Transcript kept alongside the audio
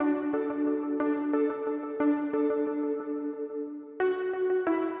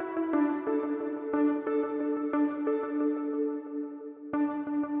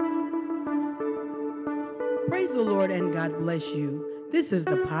the Lord and God bless you. This is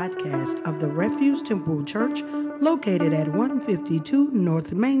the podcast of the Refuge Temple Church located at 152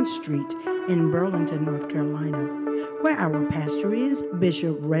 North Main Street in Burlington, North Carolina, where our pastor is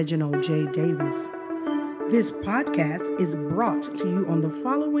Bishop Reginald J. Davis. This podcast is brought to you on the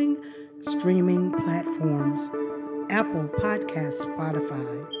following streaming platforms: Apple Podcasts,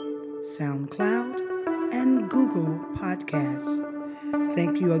 Spotify, SoundCloud, and Google Podcasts.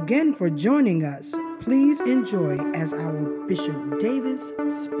 Thank you again for joining us. Please enjoy as our Bishop Davis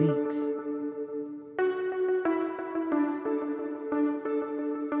speaks.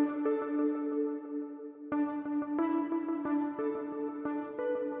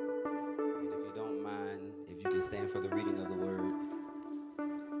 And if you don't mind, if you can stand for the reading of the word,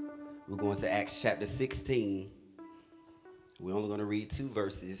 we're going to Acts chapter 16. We're only going to read 2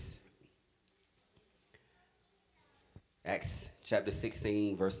 verses. Acts chapter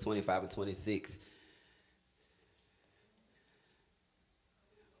 16, verse 25 and 26.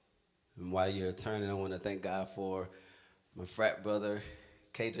 And while you're turning, I want to thank God for my frat brother,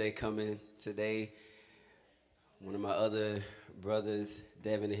 KJ, coming today. One of my other brothers,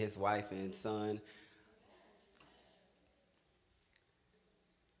 Devin, and his wife and son.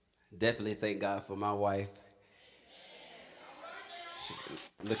 Definitely thank God for my wife.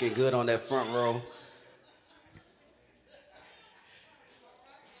 She's looking good on that front row.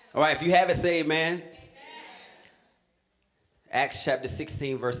 All right, if you have it, say amen. Acts chapter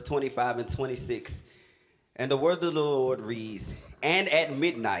 16, verse 25 and 26. And the word of the Lord reads, "And at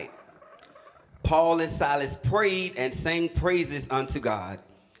midnight, Paul and Silas prayed and sang praises unto God,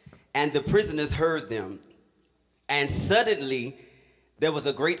 and the prisoners heard them. And suddenly there was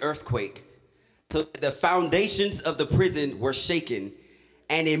a great earthquake, so the foundations of the prison were shaken,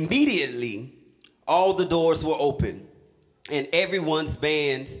 and immediately all the doors were open, and everyone's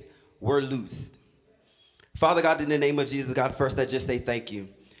bands were loosed." Father God, in the name of Jesus, God, first I just say thank you.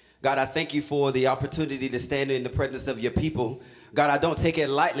 God, I thank you for the opportunity to stand in the presence of your people. God, I don't take it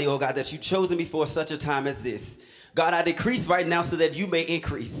lightly, oh God, that you've chosen me for such a time as this. God, I decrease right now so that you may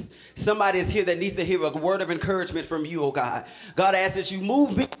increase. Somebody is here that needs to hear a word of encouragement from you, oh God. God, I ask that you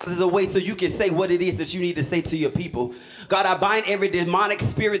move me out of the way so you can say what it is that you need to say to your people. God, I bind every demonic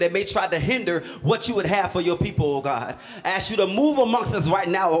spirit that may try to hinder what you would have for your people, oh God. I ask you to move amongst us right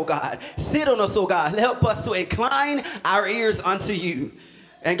now, oh God. Sit on us, oh God. Help us to incline our ears unto you.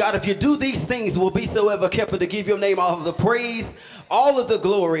 And God, if you do these things, we'll be so ever careful to give your name all of the praise, all of the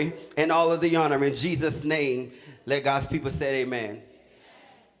glory, and all of the honor. In Jesus' name, let God's people say amen.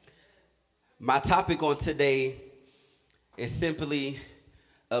 My topic on today is simply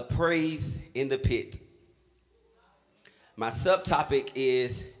a praise in the pit. My subtopic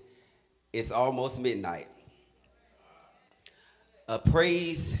is it's almost midnight. A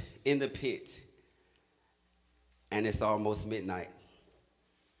praise in the pit, and it's almost midnight.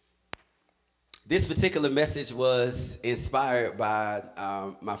 This particular message was inspired by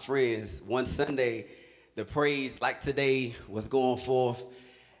my friends. One Sunday, the praise, like today, was going forth,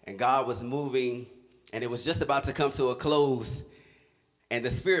 and God was moving, and it was just about to come to a close, and the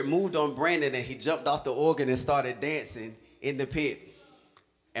Spirit moved on Brandon, and he jumped off the organ and started dancing in the pit.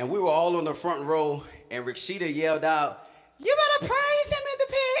 And we were all on the front row, and Rashida yelled out, "You better praise him in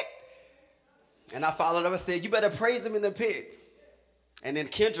the pit." And I followed up and said, "You better praise him in the pit." And then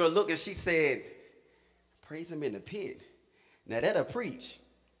Kendra looked and she said, "Praise him in the pit. Now that'll preach."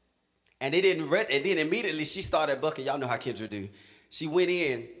 And it didn't and then immediately she started bucking. Y'all know how Kendra do. She went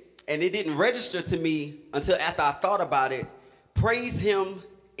in, and it didn't register to me until after I thought about it. Praise him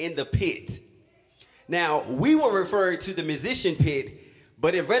in the pit. Now, we were referring to the musician pit,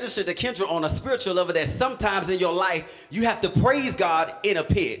 but it registered to Kendra on a spiritual level that sometimes in your life, you have to praise God in a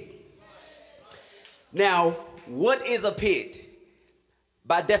pit. Now, what is a pit?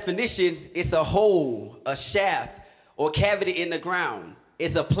 By definition, it's a hole, a shaft, or cavity in the ground.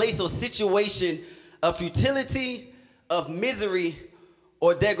 It's a place or situation of futility, of misery,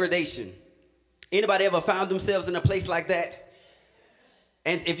 or degradation. Anybody ever found themselves in a place like that?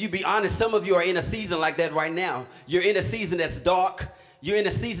 And if you be honest, some of you are in a season like that right now. You're in a season that's dark. You're in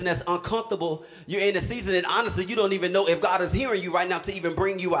a season that's uncomfortable. You're in a season that honestly you don't even know if God is hearing you right now to even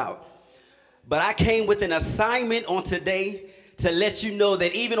bring you out. But I came with an assignment on today to let you know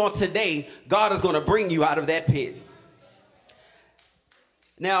that even on today, God is going to bring you out of that pit.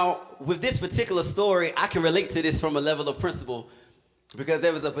 Now, with this particular story, I can relate to this from a level of principle because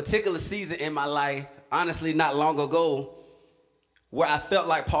there was a particular season in my life, honestly not long ago, where I felt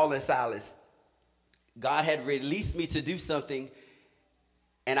like Paul and Silas. God had released me to do something,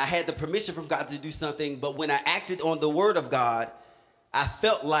 and I had the permission from God to do something, but when I acted on the word of God, I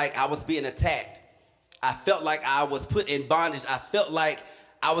felt like I was being attacked. I felt like I was put in bondage. I felt like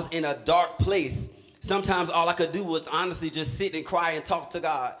I was in a dark place. Sometimes all I could do was honestly just sit and cry and talk to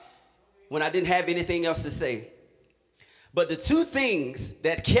God when I didn't have anything else to say. But the two things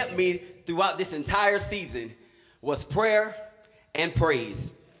that kept me throughout this entire season was prayer and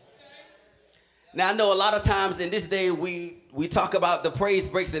praise. Now, I know a lot of times in this day we talk about the praise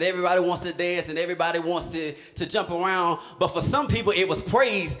breaks and everybody wants to dance and everybody wants to jump around. But for some people, it was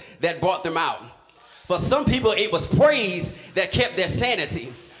praise that brought them out. For some people, it was praise that kept their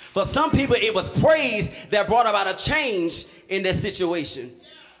sanity. For some people, it was praise that brought about a change in their situation.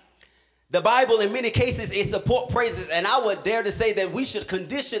 The Bible, in many cases, it supports praises, and I would dare to say that we should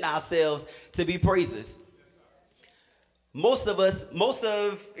condition ourselves to be praisers. Most of us,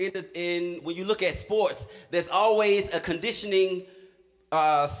 when you look at sports, there's always a conditioning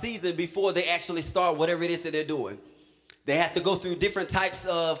season before they actually start whatever it is that they're doing. They have to go through different types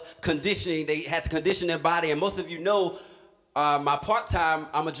of conditioning. They have to condition their body, and most of you know, my part-time,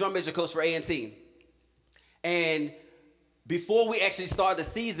 I'm a drum major coach for A&T. And before we actually start the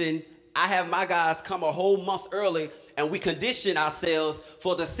season, I have my guys come a whole month early, and we condition ourselves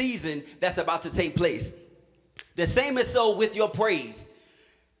for the season that's about to take place. The same is so with your praise.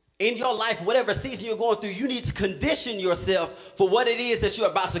 In your life, whatever season you're going through, you need to condition yourself for what it is that you're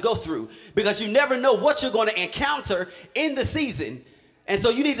about to go through, because you never know what you're going to encounter in the season. And so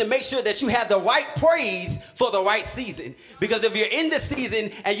you need to make sure that you have the right praise for the right season. Because if you're in the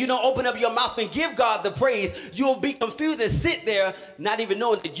season and you don't open up your mouth and give God the praise, you'll be confused and sit there not even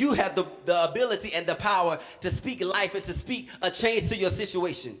knowing that you have the ability and the power to speak life and to speak a change to your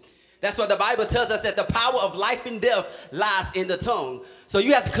situation. That's what the Bible tells us, that the power of life and death lies in the tongue. So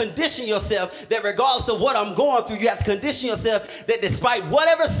you have to condition yourself that regardless of what I'm going through, you have to condition yourself that despite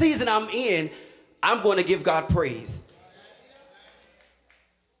whatever season I'm in, I'm going to give God praise.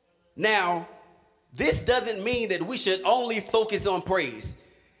 Now, this doesn't mean that we should only focus on praise.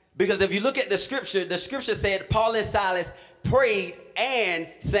 Because if you look at the scripture said Paul and Silas prayed and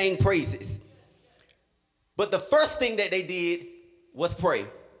sang praises. But the first thing that they did was pray.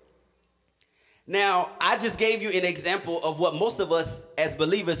 Now, I just gave you an example of what most of us as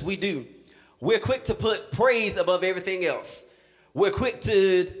believers, we do. We're quick to put praise above everything else. We're quick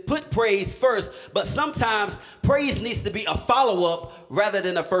to put praise first, but sometimes praise needs to be a follow-up rather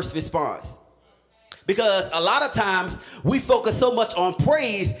than a first response. Because a lot of times we focus so much on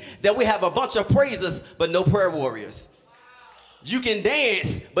praise that we have a bunch of praisers but no prayer warriors. You can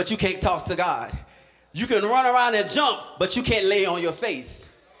dance, but you can't talk to God. You can run around and jump, but you can't lay on your face.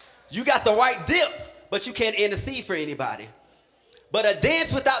 You got the right dip, but you can't intercede for anybody. But a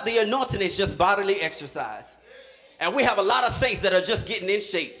dance without the anointing is just bodily exercise. And we have a lot of saints that are just getting in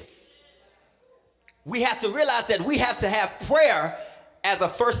shape. We have to realize that we have to have prayer as a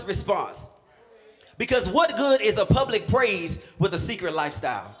first response. Because what good is a public praise with a secret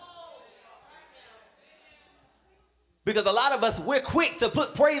lifestyle? Because a lot of us, we're quick to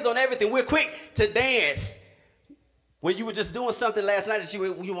put praise on everything. We're quick to dance when you were just doing something last night that you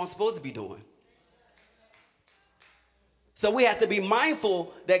weren't supposed to be doing. So we have to be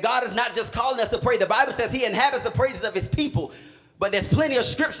mindful that God is not just calling us to pray. The Bible says he inhabits the praises of his people. But there's plenty of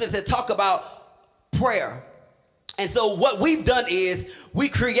scriptures that talk about prayer. And so what we've done is we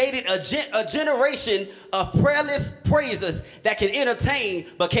created a generation of prayerless praisers that can entertain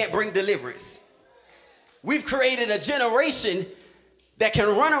but can't bring deliverance. We've created a generation that can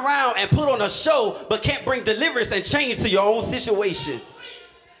run around and put on a show but can't bring deliverance and change to your own situation.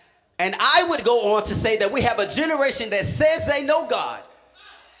 And I would go on to say that we have a generation that says they know God,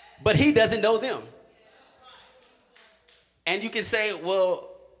 but he doesn't know them. And you can say, well,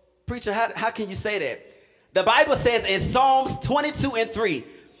 preacher, how can you say that? The Bible says in Psalms 22:3,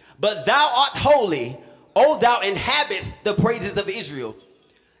 but thou art holy, O thou inhabits the praises of Israel.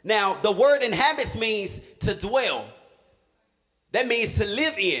 Now, the word inhabits means to dwell. That means to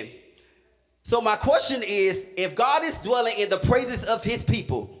live in. So my question is, if God is dwelling in the praises of his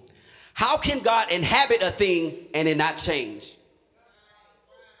people, how can God inhabit a thing and it not change?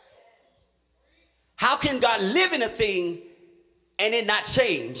 How can God live in a thing and it not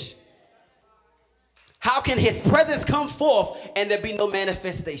change? How can his presence come forth and there be no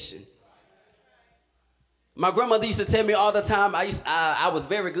manifestation? My grandmother used to tell me all the time, I was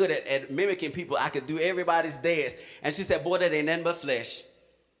very good at mimicking people. I could do everybody's dance. And she said, boy, that ain't nothing but flesh.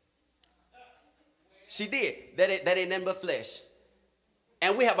 She did. That ain't nothing but flesh.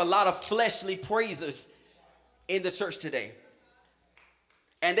 And we have a lot of fleshly praisers in the church today.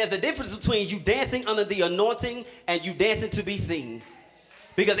 And there's a difference between you dancing under the anointing and you dancing to be seen.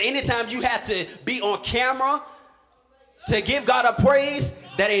 Because anytime you have to be on camera to give God a praise,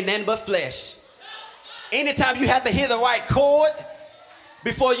 that ain't nothing but flesh. Anytime you have to hear the right chord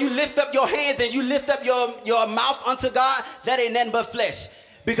before you lift up your hands and you lift up your mouth unto God, that ain't nothing but flesh.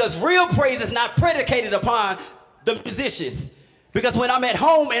 Because real praise is not predicated upon the musicians. Because when I'm at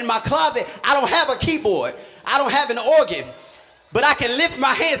home in my closet, I don't have a keyboard. I don't have an organ. But I can lift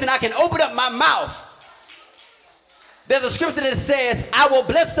my hands and I can open up my mouth. There's a scripture that says, I will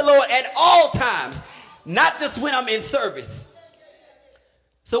bless the Lord at all times, not just when I'm in service.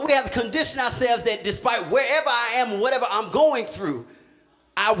 So we have to condition ourselves that despite wherever I am, whatever I'm going through,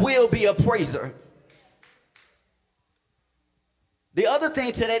 I will be a praiser. The other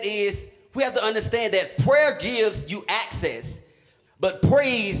thing to that is we have to understand that prayer gives you access, but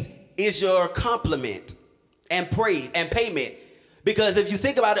praise is your compliment and praise and payment. Because if you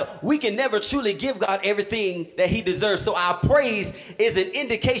think about it, we can never truly give God everything that he deserves. So our praise is an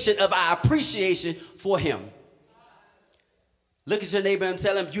indication of our appreciation for him. Look at your neighbor and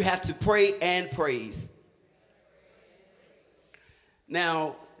tell him you have to pray and praise.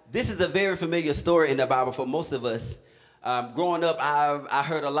 Now, this is a very familiar story in the Bible for most of us. Growing up, I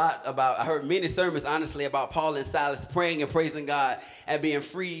heard many sermons, honestly, about Paul and Silas praying and praising God and being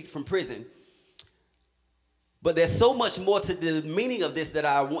freed from prison. But there's so much more to the meaning of this that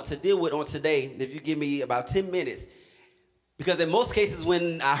I want to deal with on today, if you give me about 10 minutes. Because in most cases,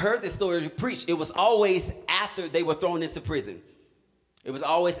 when I heard this story preached, it was always after they were thrown into prison. It was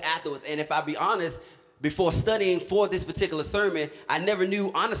always afterwards. And if I be honest, before studying for this particular sermon, I never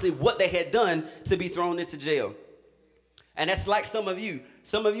knew, honestly, what they had done to be thrown into jail. And that's like some of you.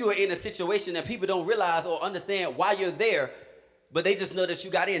 Some of you are in a situation that people don't realize or understand why you're there, but they just know that you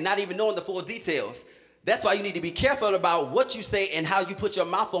got in, not even knowing the full details. That's why you need to be careful about what you say and how you put your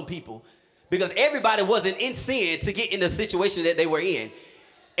mouth on people. Because everybody wasn't in sin to get in the situation that they were in.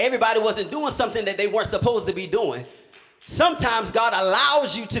 Everybody wasn't doing something that they weren't supposed to be doing. Sometimes God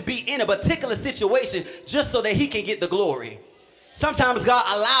allows you to be in a particular situation just so that he can get the glory. Sometimes God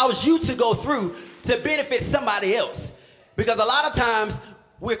allows you to go through to benefit somebody else. Because a lot of times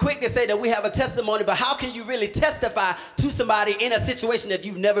we're quick to say that we have a testimony, but how can you really testify to somebody in a situation that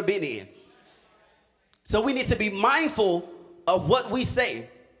you've never been in? So we need to be mindful of what we say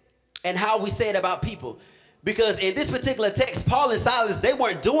and how we say it about people. Because in this particular text, Paul and Silas, they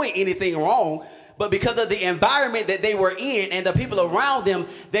weren't doing anything wrong, but because of the environment that they were in and the people around them,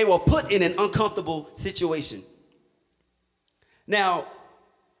 they were put in an uncomfortable situation. Now,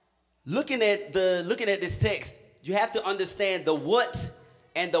 looking at this text, you have to understand the what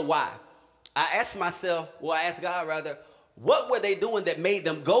and the why. I asked God rather, what were they doing that made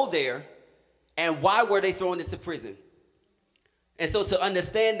them go there, and why were they thrown into prison? And so to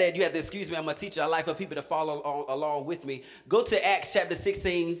understand that, you have to excuse me, I'm a teacher. I like for people to follow along with me. Go to Acts chapter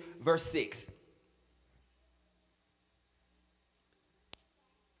 16, verse 6.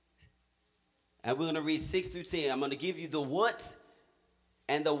 And we're going to read 6 through 10. I'm going to give you the what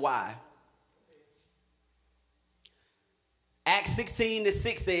and the why. Acts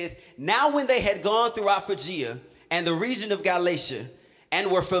 16:6 says, now when they had gone throughout Phrygia and the region of Galatia and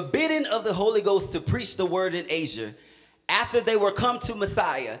were forbidden of the Holy Ghost to preach the word in Asia, after they were come to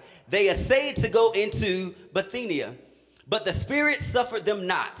Messiah, they essayed to go into Bithynia, but the Spirit suffered them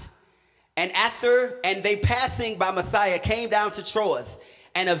not. And they passing by Messiah came down to Troas,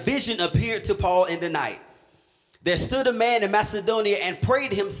 and a vision appeared to Paul in the night. There stood a man in Macedonia and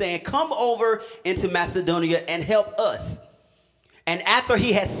prayed him, saying, come over into Macedonia and help us. And after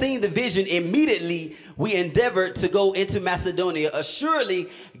he had seen the vision, immediately we endeavored to go into Macedonia, assuredly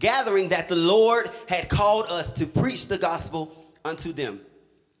gathering that the Lord had called us to preach the gospel unto them.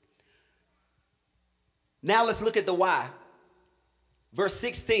 Now let's look at the why. Verse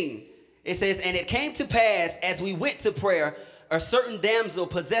 16, it says, and it came to pass as we went to prayer, a certain damsel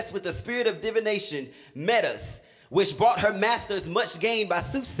possessed with the spirit of divination met us, which brought her masters much gain by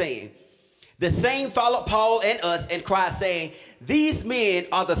soothsaying. The same followed Paul and us and cried, saying, these men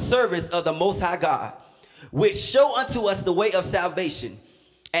are the servants of the Most High God, which show unto us the way of salvation.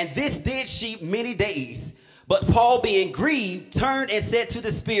 And this did she many days. But Paul, being grieved, turned and said to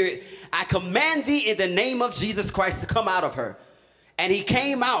the spirit, I command thee in the name of Jesus Christ to come out of her. And he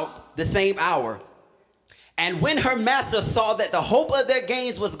came out the same hour. And when her masters saw that the hope of their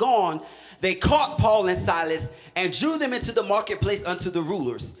gains was gone, they caught Paul and Silas and drew them into the marketplace unto the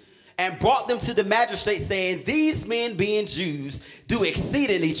rulers, and brought them to the magistrates, saying, these men, being Jews, do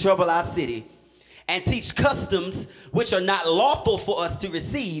exceedingly trouble our city, and teach customs which are not lawful for us to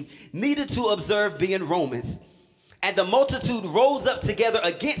receive, neither to observe, being Romans. And the multitude rose up together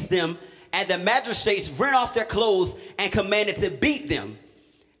against them, and the magistrates rent off their clothes and commanded to beat them.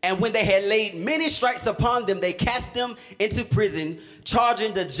 And when they had laid many stripes upon them, they cast them into prison,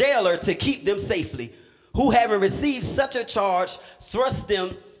 charging the jailer to keep them safely. who having received such a charge, thrust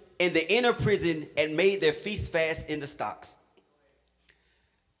them in the inner prison and made their feast fast in the stocks.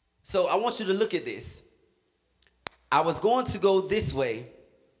 So I want you to look at this. I was going to go this way.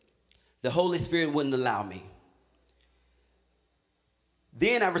 The Holy Spirit wouldn't allow me.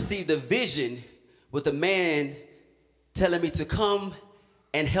 Then I received a vision with a man telling me to come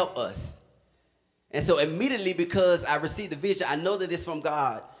and help us. And so immediately, because I received the vision, I know that it's from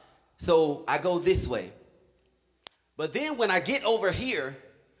God. So I go this way. But then when I get over here,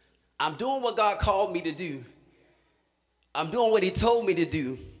 I'm doing what God called me to do. I'm doing what he told me to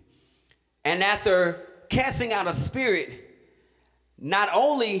do. And after casting out a spirit, not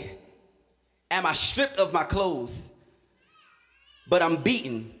only am I stripped of my clothes, but I'm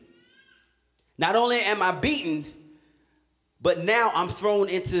beaten. Not only am I beaten, but now I'm thrown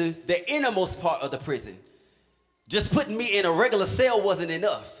into the innermost part of the prison. Just putting me in a regular cell wasn't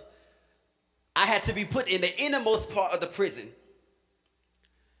enough. I had to be put in the innermost part of the prison.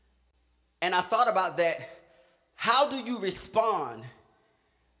 And I thought about that. How do you respond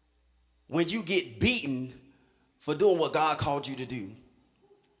when you get beaten for doing what God called you to do?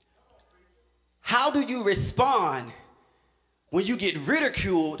 How do you respond when you get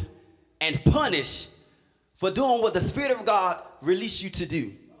ridiculed and punished for doing what the Spirit of God released you to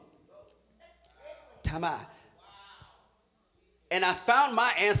do? Time out. And I found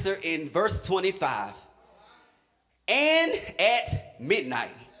my answer in verse 25. And at midnight,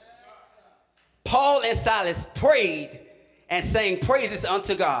 Paul and Silas prayed and sang praises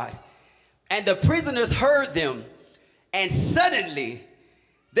unto God. And the prisoners heard them. And suddenly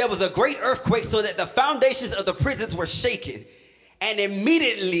there was a great earthquake, so that the foundations of the prisons were shaken. And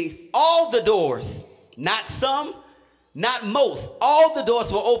immediately all the doors, not some, not most, all the doors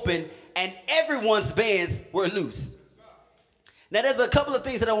were open, and everyone's bands were loose. Now there's a couple of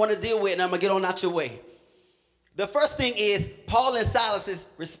things that I want to deal with, and I'm going to get on out your way. The first thing is Paul and Silas's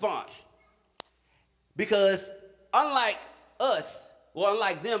response. Because unlike us, or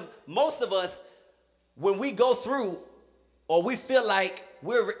unlike them, most of us, when we go through or we feel like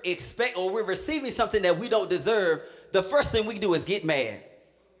we're receiving something that we don't deserve, the first thing we do is get mad.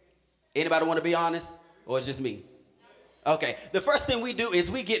 Anybody want to be honest? Or it's just me? Okay. The first thing we do is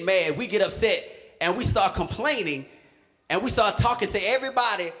we get mad, we get upset, and we start complaining, and we start talking to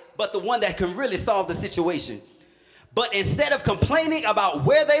everybody but the one that can really solve the situation. But instead of complaining about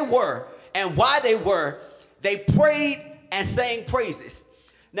where they were and why they were, they prayed and sang praises.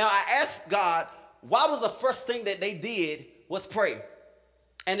 Now I asked God, why was the first thing that they did was pray?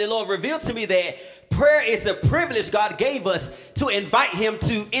 And the Lord revealed to me that prayer is a privilege God gave us to invite him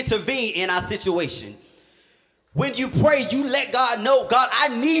to intervene in our situation. When you pray, you let God know, God, I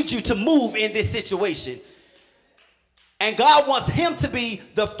need you to move in this situation. And God wants him to be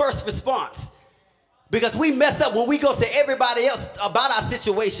the first response. Because we mess up when we go to everybody else about our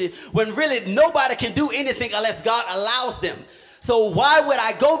situation, when really nobody can do anything unless God allows them. So why would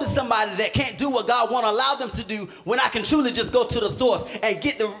I go to somebody that can't do what God won't allow them to do when I can truly just go to the source and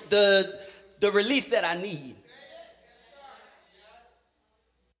get the relief that I need?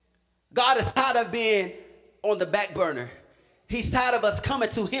 God is tired of being on the back burner. He's tired of us coming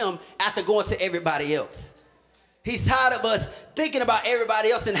to him after going to everybody else. He's tired of us thinking about everybody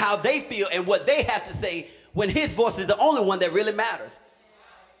else and how they feel and what they have to say when his voice is the only one that really matters.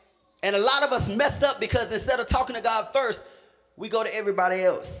 And a lot of us messed up because instead of talking to God first, we go to everybody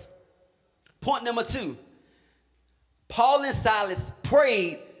else. Point number 2. Paul and Silas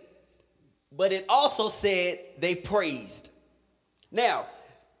prayed, but it also said they praised. Now,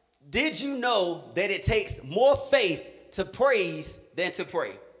 did you know that it takes more faith to praise than to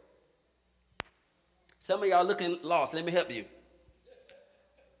pray? Some of y'all looking lost. Let me help you.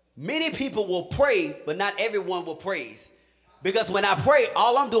 Many people will pray, but not everyone will praise. Because when I pray,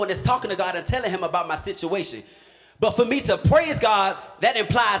 all I'm doing is talking to God and telling him about my situation. But for me to praise God, that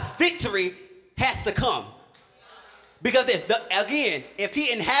implies victory has to come. Because if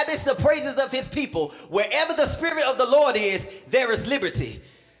he inhabits the praises of his people, wherever the Spirit of the Lord is, there is liberty.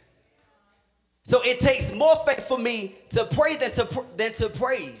 So it takes more faith for me to pray than to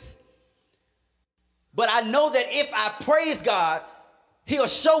praise. But I know that if I praise God, he'll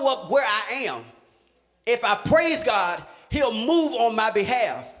show up where I am. If I praise God, he'll move on my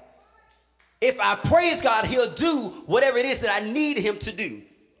behalf. If I praise God, he'll do whatever it is that I need him to do.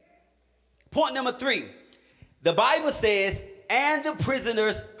 Point number 3. The Bible says, and the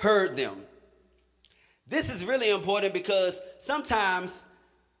prisoners heard them. This is really important because sometimes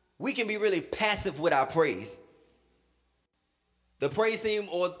we can be really passive with our praise. The praise team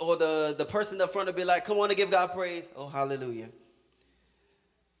or the person up front will be like, come on and give God praise. Oh, hallelujah.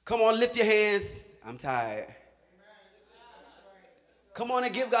 Come on, lift your hands I'm tired. Come on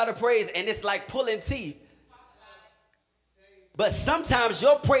and give God a praise. And it's like pulling teeth. But sometimes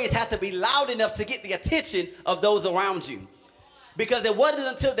your praise has to be loud enough to get the attention of those around you. Because it wasn't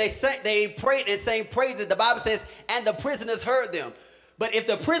until they prayed and sang praises, the Bible says, and the prisoners heard them. But if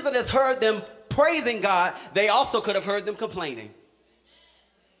the prisoners heard them praising God, they also could have heard them complaining.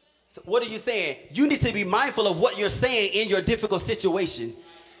 So what are you saying? You need to be mindful of what you're saying in your difficult situation.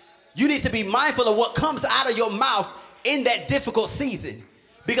 You need to be mindful of what comes out of your mouth in that difficult season.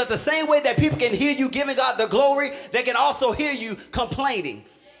 Because the same way that people can hear you giving God the glory, they can also hear you complaining.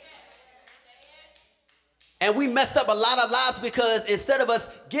 And we messed up a lot of lives because instead of us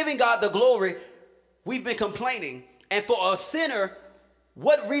giving God the glory, we've been complaining. And for a sinner,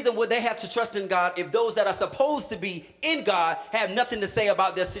 what reason would they have to trust in God if those that are supposed to be in God have nothing to say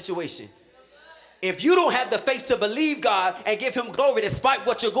about their situation? If you don't have the faith to believe God and give him glory despite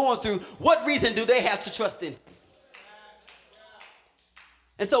what you're going through, what reason do they have to trust in?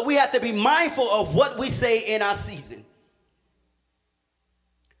 And so we have to be mindful of what we say in our season.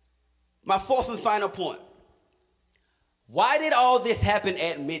 My fourth and final point. Why did all this happen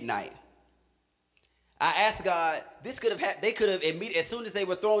at midnight? I asked God, they could have immediately, as soon as they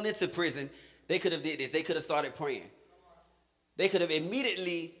were thrown into prison, they could have did this. They could have started praying. They could have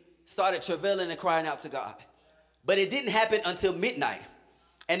immediately started travailing and crying out to God. But it didn't happen until midnight.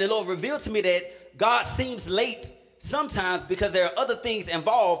 And the Lord revealed to me that God seems late sometimes because there are other things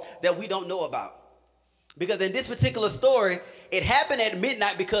involved that we don't know about. Because in this particular story, it happened at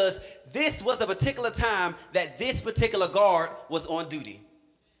midnight because this was the particular time that this particular guard was on duty.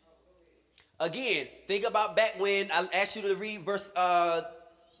 Again, think about back when I asked you to read verse,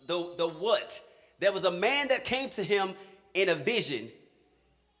 the what. There was a man that came to him in a vision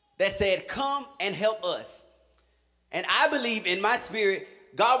that said, come and help us. And I believe in my spirit,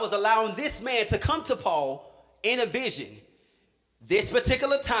 God was allowing this man to come to Paul in a vision, this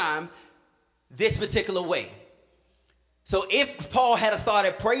particular time, this particular way. So if Paul had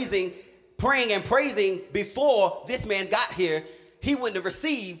started praying and praising before this man got here, he wouldn't have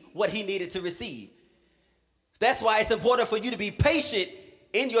received what he needed to receive. That's why it's important for you to be patient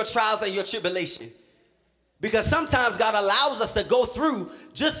in your trials and your tribulation. Because sometimes God allows us to go through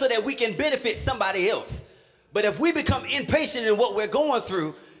just so that we can benefit somebody else. But if we become impatient in what we're going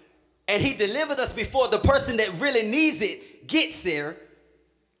through, and he delivers us before the person that really needs it gets there,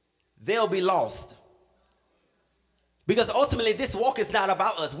 they'll be lost. Because ultimately, this walk is not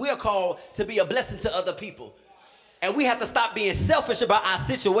about us. We are called to be a blessing to other people. And we have to stop being selfish about our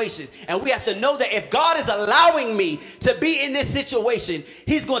situations. And we have to know that if God is allowing me to be in this situation,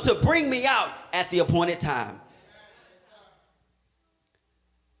 he's going to bring me out at the appointed time.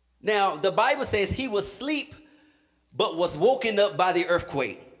 Now, the Bible says he was asleep, but was woken up by the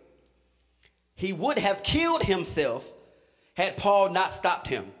earthquake. He would have killed himself had Paul not stopped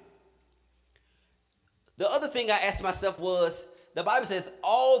him. The other thing I asked myself was, the Bible says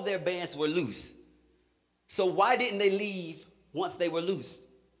all their bands were loose. So why didn't they leave once they were loose?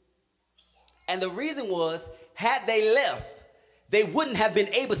 And the reason was, had they left, they wouldn't have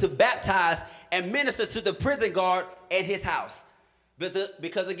been able to baptize and minister to the prison guard at his house.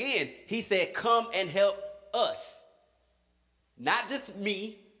 Because again, he said, come and help us. Not just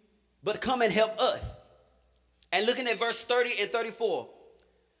me, but come and help us. And looking at verse 30 and 34.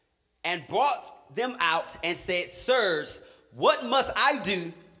 And brought them out and said, sirs, what must I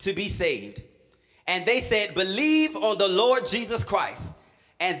do to be saved? And they said, believe on the Lord Jesus Christ,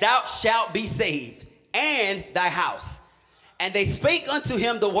 and thou shalt be saved, and thy house. And they spake unto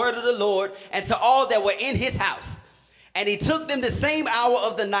him the word of the Lord, and to all that were in his house. And he took them the same hour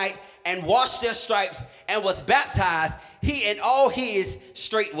of the night, and washed their stripes, and was baptized, he and all his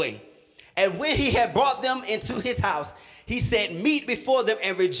straightway. And when he had brought them into his house, he set meat before them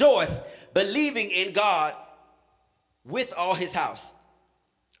and rejoiced, believing in God with all his house.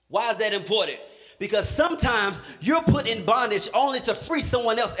 Why is that important? Because sometimes you're put in bondage only to free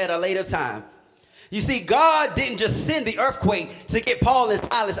someone else at a later time. You see, God didn't just send the earthquake to get Paul and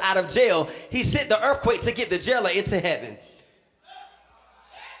Silas out of jail. He sent the earthquake to get the jailer into heaven.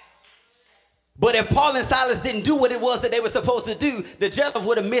 But if Paul and Silas didn't do what it was that they were supposed to do, the jailer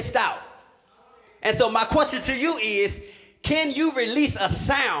would have missed out. And so my question to you is, can you release a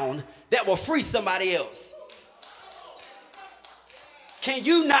sound that will free somebody else? Can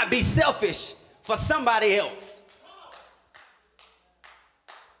you not be selfish for somebody else?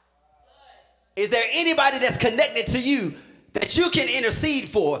 Is there anybody that's connected to you that you can intercede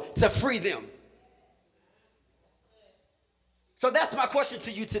for to free them? So that's my question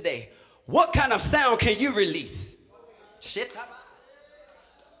to you today. What kind of sound can you release? Shit.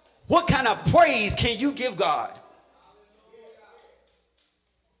 What kind of praise can you give God?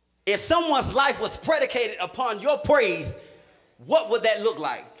 If someone's life was predicated upon your praise, what would that look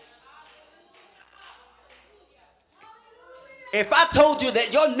like? If I told you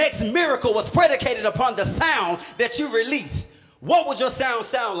that your next miracle was predicated upon the sound that you release, what would your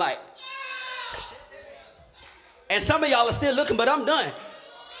sound like? And some of y'all are still looking, but I'm done.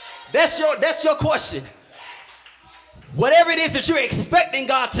 That's your question. Whatever it is that you're expecting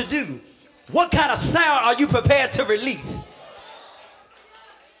God to do, what kind of sound are you prepared to release?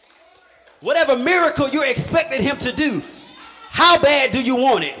 Whatever miracle you're expecting him to do, how bad do you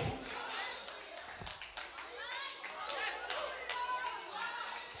want it?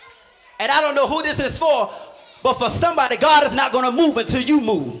 And I don't know who this is for, but for somebody, God is not going to move until you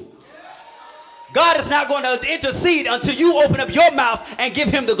move. God is not going to intercede until you open up your mouth and give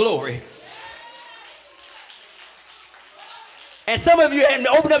him the glory. And some of you haven't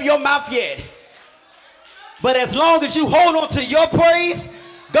opened up your mouth yet. But as long as you hold on to your praise,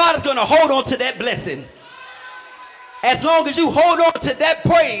 God is going to hold on to that blessing. As long as you hold on to that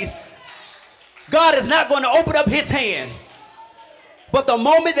praise, God is not going to open up his hand. But the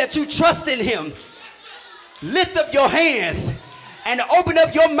moment that you trust in him, lift up your hands and open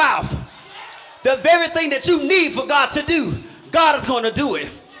up your mouth. The very thing that you need for God to do, God is going to do it.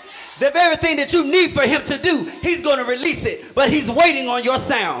 The very thing that you need for him to do, he's going to release it. But he's waiting on your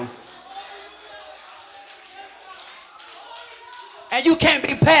sound. And you can't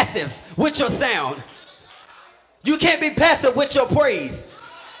be passive with your sound. You can't be passive with your praise.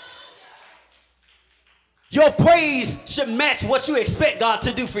 Your praise should match what you expect God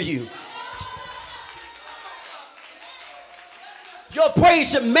to do for you. Your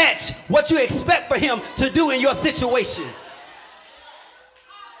praise should match what you expect for him to do in your situation.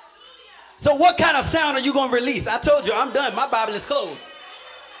 So what kind of sound are you going to release? I told you, I'm done. My Bible is closed.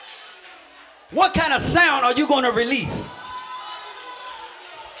 What kind of sound are you going to release?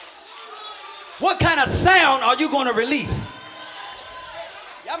 What kind of sound are you going to release?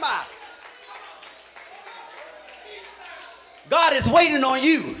 Yama. God is waiting on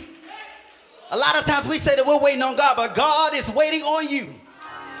you. A lot of times we say that we're waiting on God, but God is waiting on you.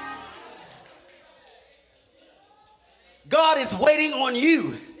 God is waiting on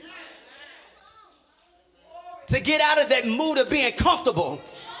you to get out of that mood of being comfortable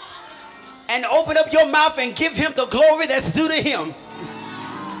and open up your mouth and give him the glory that's due to him.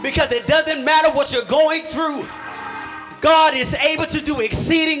 Because it doesn't matter what you're going through. God is able to do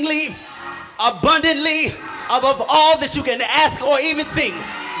exceedingly, abundantly, above all that you can ask or even think,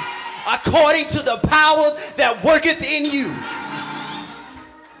 according to the power that worketh in you.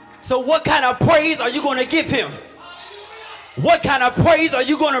 So what kind of praise are you going to give him? What kind of praise are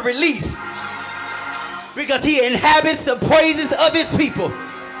you going to release? Because he inhabits the praises of his people.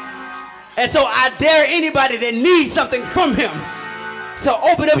 And so I dare anybody that needs something from him to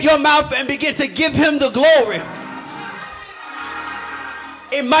open up your mouth and begin to give him the glory.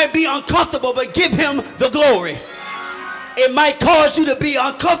 It might be uncomfortable, but give him the glory. It might cause you to be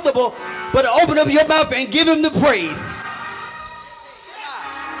uncomfortable, but open up your mouth and give him the praise.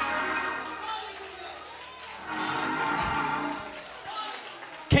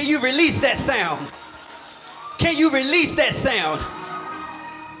 Can you release that sound? Can you release that sound?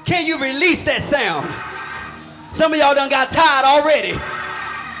 Can you release that sound? Some of y'all done got tired already.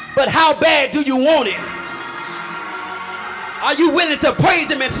 But how bad do you want it? Are you willing to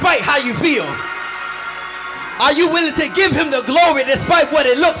praise him in spite how you feel? Are you willing to give him the glory despite what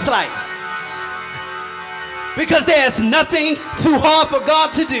it looks like? Because there's nothing too hard for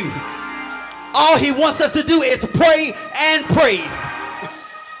God to do. All he wants us to do is pray and praise.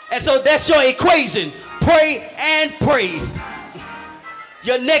 And so that's your equation. Pray and praise.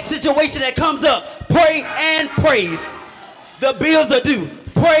 Your next situation that comes up, pray and praise. The bills are due.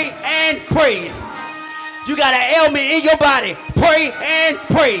 Pray and praise. You got an ailment in your body. Pray and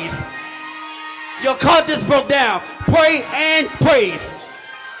praise. Your car just broke down. Pray and praise.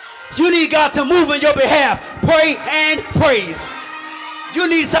 You need God to move on your behalf. Pray and praise. You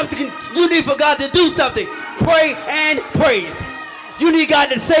need something. You need for God to do something. Pray and praise. You need God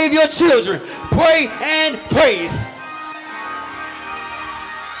to save your children. Pray and praise.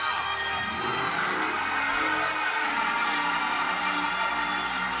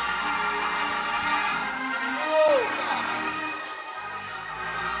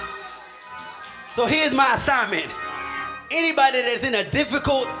 So here's my assignment. Anybody that's in a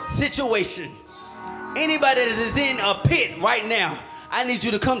difficult situation, anybody that is in a pit right now, I need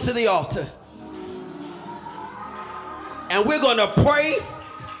you to come to the altar. And we're going to pray,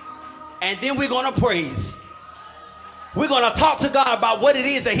 and then we're going to praise. We're going to talk to God about what it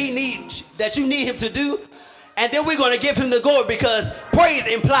is that that you need him to do. And then we're going to give him the glory, because praise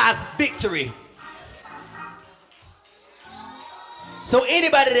implies victory. So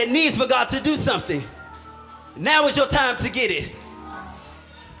anybody that needs for God to do something, now is your time to get it.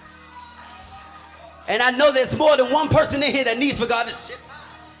 And I know there's more than one person in here that needs for God to shit.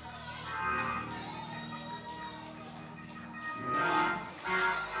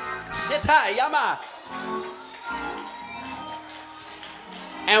 Shit, yama.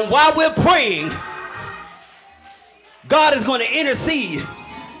 And while we're praying, God is going to intercede.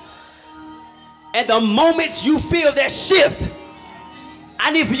 And the moment you feel that shift,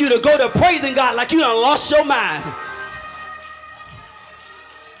 I need for you to go to praising God like you done lost your mind.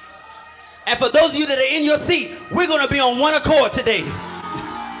 And for those of you that are in your seat, we're going to be on one accord today.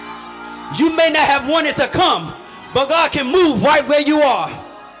 You may not have wanted to come, but God can move right where you are.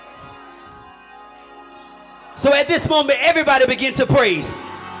 So at this moment, everybody begin to praise.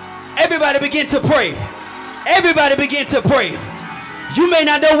 Everybody begin to pray. Everybody begin to pray. You may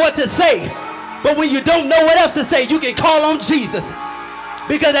not know what to say, but when you don't know what else to say, you can call on Jesus.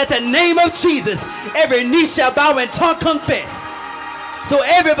 Because at the name of Jesus, every knee shall bow and tongue confess. So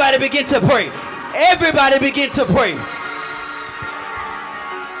everybody begin to pray. Everybody begin to pray.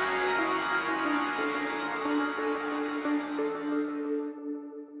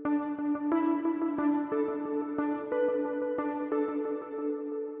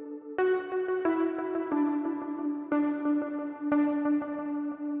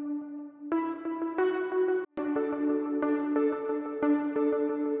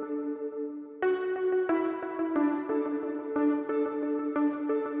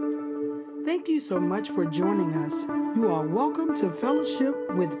 Thank you so much for joining us. You are welcome to fellowship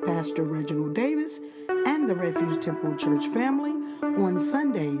with Pastor Reginald Davis and the Refuge Temple Church family on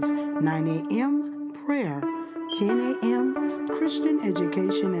Sundays, 9 a.m. prayer, 10 a.m. Christian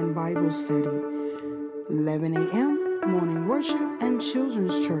education and Bible study, 11 a.m. morning worship and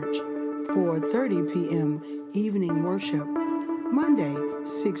children's church, 4:30 p.m. evening worship, Monday,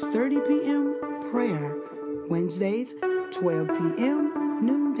 6:30 p.m. prayer, Wednesdays, 12 p.m.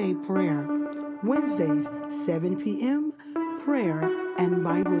 noonday prayer, Wednesdays, 7 p.m. prayer and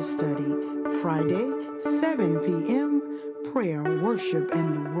Bible study, Friday, 7 p.m. prayer, worship,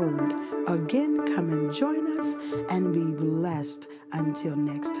 and the word. Again, come and join us and be blessed until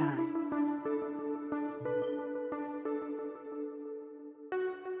next time.